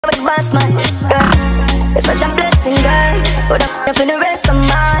boss man, girl. It's such a blessing, girl. Put up for the rest of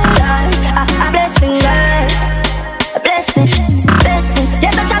my life. A blessing, girl. A blessing, blessing.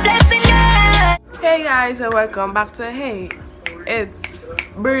 You're such a blessing, girl. Hey guys, and welcome back to Hey, it's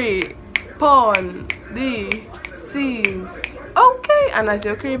Bree Pon the Scenes. Okay, and as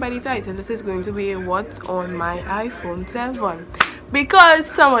you're clear by the title, this is going to be what's on my iPhone 7. Because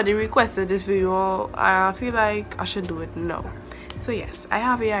somebody requested this video, I feel like I should do it now. So yes, I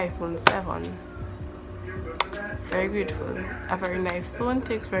have a iPhone 7. Very grateful. A very nice phone,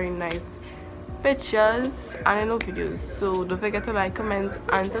 takes very nice pictures and I know videos. So don't forget to like, comment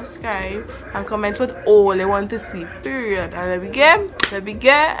and subscribe, and comment what all you want to see, period. And let me get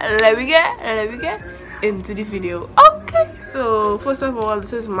into the video. Okay, so first of all,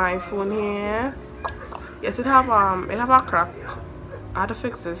 this is my phone here. Yes, it have a crack. I had to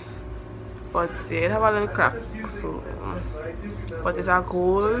fix this, but yeah, it have a little crack. So but it's a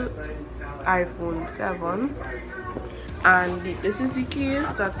gold iPhone 7, and this is the case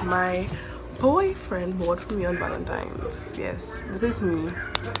that my boyfriend bought for me on Valentine's. Yes, this is me.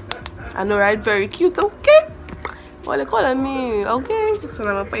 I know, right? Very cute. Okay, what they calling me? Okay, so I'm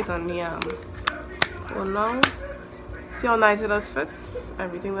gonna put it on the so now, see how nice it does fit.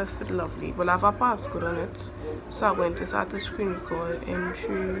 Everything does fit lovely, but I have a passcode on it, so I'm going to start the screen record in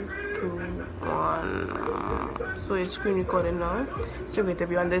 3, 2, 1. So it's screen recording now, so you're going to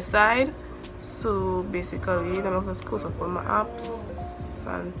be on this side. So basically, I'm going to close up all my apps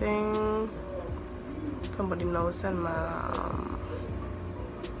and things. Somebody now send my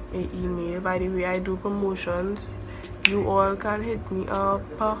an email. By the way, I do promotions. You all can hit me up.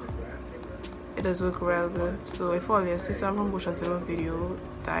 It does work real good. So if all you see some promotions in my video,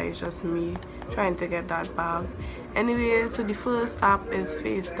 that is just me trying to get that back. Anyway, so the first app is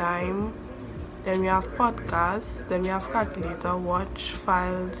FaceTime. Then we have podcasts. Then we have calculator, watch,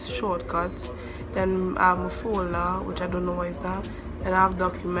 files, shortcuts. Then I have a folder, which I don't know what is that. Then I have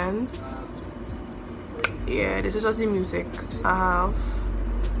documents. Yeah, this is just the music I have,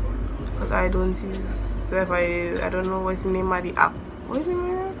 because I don't use. So if I don't know what's the name of the app. What is the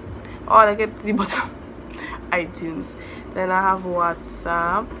name? Oh, I get the bottom. iTunes. Then I have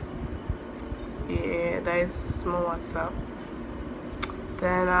WhatsApp. Yeah, that is my WhatsApp.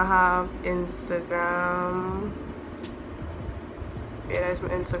 Then I have Instagram. Yeah, that's my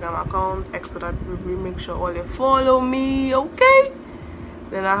Instagram account. X, so that we make sure all you follow me. Okay.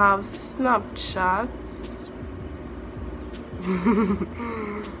 Then I have Snapchat.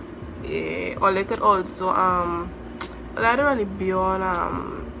 Yeah, or I could also well, I don't really be on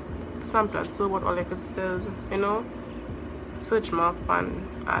Snapchat, so but all I could still, you know, search map and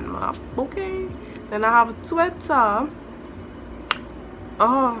map. Okay. Then I have Twitter.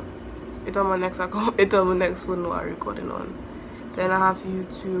 Oh, it's on my next account. It's on my next phone now I'm recording on. Then I have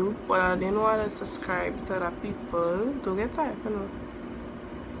YouTube. But I didn't want to subscribe to other people. Don't get tired, you know.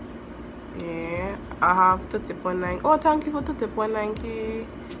 Yeah, I have 30.9. Oh, thank you for 30.9k.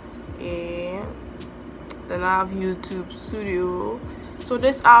 Yeah. Then I have YouTube Studio. So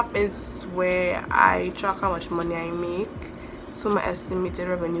this app is where I track how much money I make. So my estimated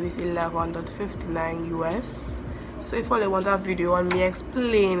revenue is 11.59 US. So if all you want a video on me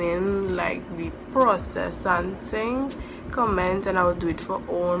explaining like the process and thing, comment and I will do it for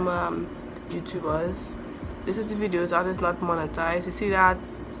all my YouTubers. This is the videos that is not monetized. You see that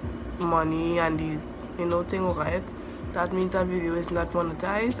money and the thing over it, that means that video is not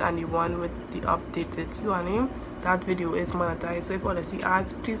monetized, and the one with the updated Q&A, that video is monetized. So if you want to see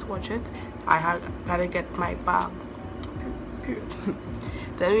ads, please watch it. I gotta get my bag.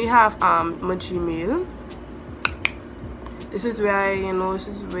 Then we have my Gmail. This is where this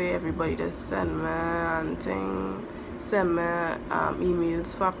is where everybody does send me and send me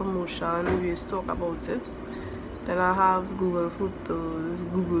emails for promotion. We just talk about it. Then I have Google Photos.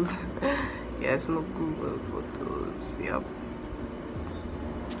 Google yes, my Google Photos. Yep.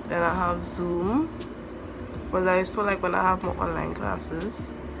 Then I have Zoom. Well, that is for like when I have my online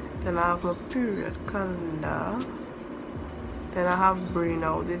classes. Then I have my period calendar. Then I have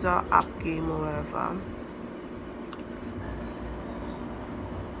Breanna. These are app game or whatever.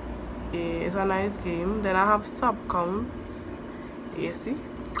 Yeah, it's a nice game. Then I have sub counts. Yeah, see?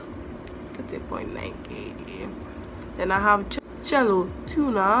 30.9k. Then I have Cello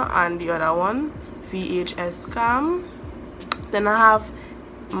Tuna and the other one, VHS Cam. Then I have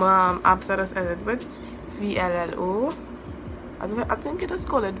my apps that I edit with, VLLO. I think it is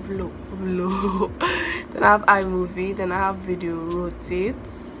called VLLO. Then I have iMovie. Then I have Video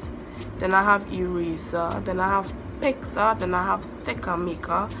Rotates. Then I have Eraser. Then I have Pixar. Then I have Sticker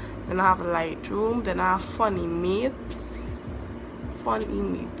Maker. Then I have Lightroom. Then I have Funny Mates. fun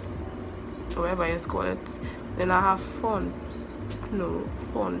images, whatever you call it. Then I have font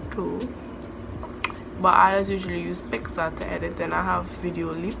too, but I just usually use Pixar to edit. Then I have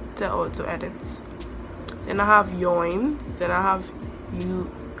Video Leap to also edit. Then I have Yoins. Then I have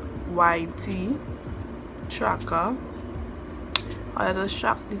UYT Tracker. I just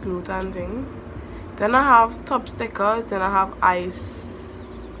track the growth and thing. Then I have top stickers. Then I have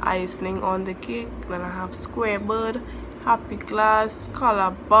icing on the cake. Then I have Square Bird, Happy Class,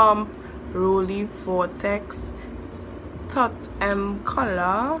 Color Bump, Rolly Vortex, Tot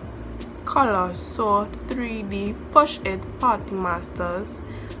Color Sort, 3D, Push It, Party Masters,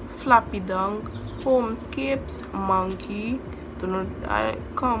 Flappy Dunk, Homescapes, Monkey,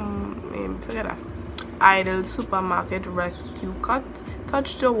 forget that, Idle, Supermarket, Rescue Cut,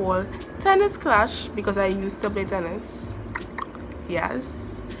 Touch the Wall, Tennis Clash, because I used to play tennis.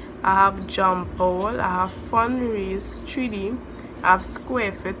 Yes. I have Jump Ball, I have Fun Race 3D, I have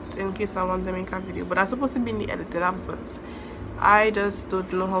Square Fit in case I want to make a video, but that's supposed to be in the editing apps, but I just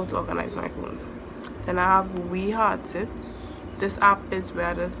don't know how to organize my phone. Then I have We Heart It. This app is where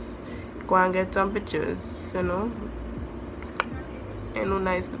I just go and get some pictures,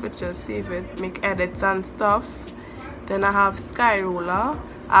 nice pictures, save it, make edits and stuff. Then I have Sky Roller,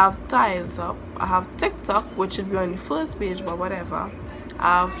 I have Tiles Up, I have TikTok, which should be on the first page, but whatever.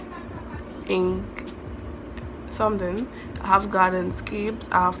 I have Ink something, I have Gardenscapes,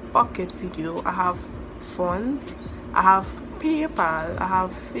 I have Pocket Video, I have Font, I have PayPal, I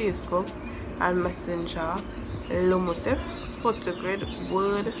have Facebook and Messenger, Lomotif, Photogrid,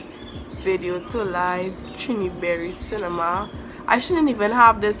 Word, Video to Live, Trinidad Cinema. I shouldn't even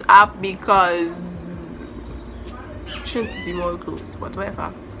have this app because Trinity Mall closed, but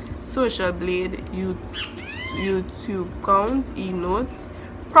whatever. Social Blade, YouTube Count, eNotes,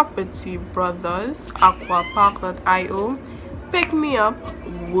 Property Brothers, Aquapark.io, Pick Me Up,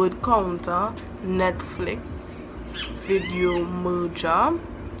 Word Counter, Netflix, Video Merger,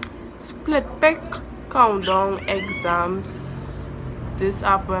 Split Pick, Countdown, Exams, this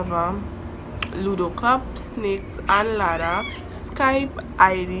app, whatever, Ludo Club, Snakes and Ladder, Skype,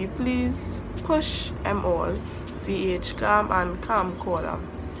 ID Please, Push Em All, VH Cam and Camcorder.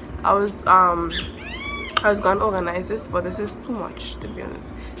 I was gonna organize this, but this is too much, to be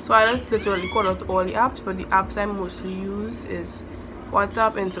honest. So I just literally called out all the apps, but the apps I mostly use is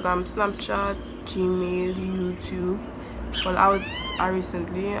WhatsApp, Instagram, Snapchat, Gmail, YouTube. Well, I was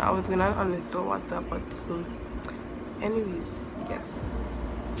gonna uninstall WhatsApp, but so anyways,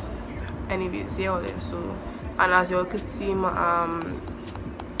 yes. Anyways, yeah, all that. So, and as you all could see, my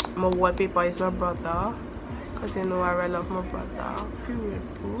wallpaper is my brother, because I really love my brother. Period.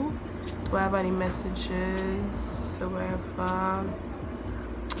 Boo. Do I have any messages? So whatever.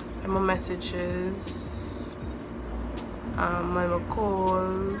 My messages. My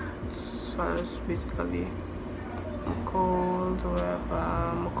calls. So that's basically my calls or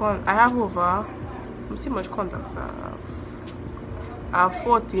whatever. I have over. Let's see how much contacts I have. I have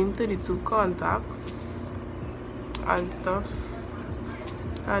 1432 contacts and stuff.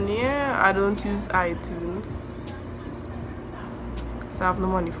 And yeah, I don't use iTunes because I have no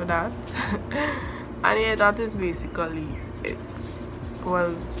money for that. And yeah, that is basically it.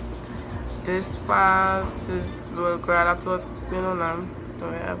 Well, this part is well great. I thought,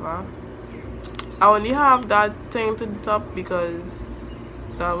 whatever. I only have that thing to the top because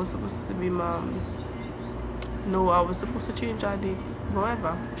that was supposed to be my. No, I was supposed to change that date.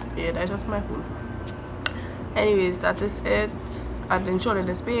 However, yeah, that's just my phone. Anyways, that is it. I didn't show you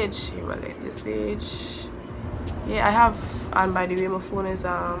this page. Well, this page. Yeah, I have, and by the way, my phone is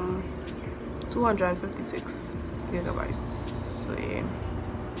 256 gigabytes. So yeah.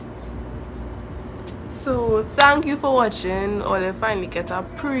 So thank you for watching. Or I finally get a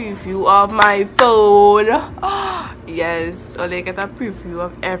preview of my phone. Yes, or they get a preview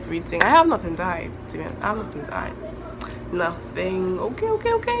of everything. I have nothing to hide. I have nothing to hide. Nothing.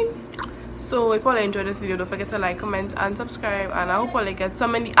 Okay. So if you all enjoyed this video, don't forget to like, comment and subscribe. And I hope all get so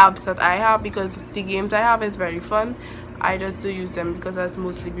many apps that I have, because the games I have is very fun. I just do use them because I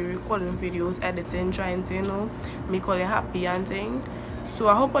mostly be recording videos, editing, trying to make all you happy and thing. So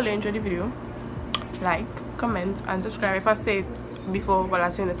I hope all enjoyed the video. Like, comment and subscribe. If I say it before, but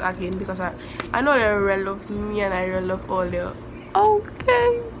I'm saying it again because I know they really love me and I really love all you.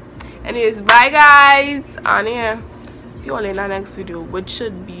 Okay. Anyways, bye guys, and yeah, see you all in the next video, which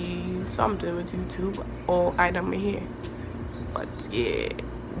should be something with YouTube or either me here. But yeah,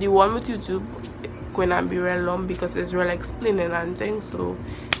 the one with YouTube gonna be real long because it's real explaining and things. So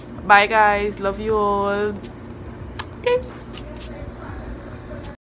bye guys, love you all. Okay.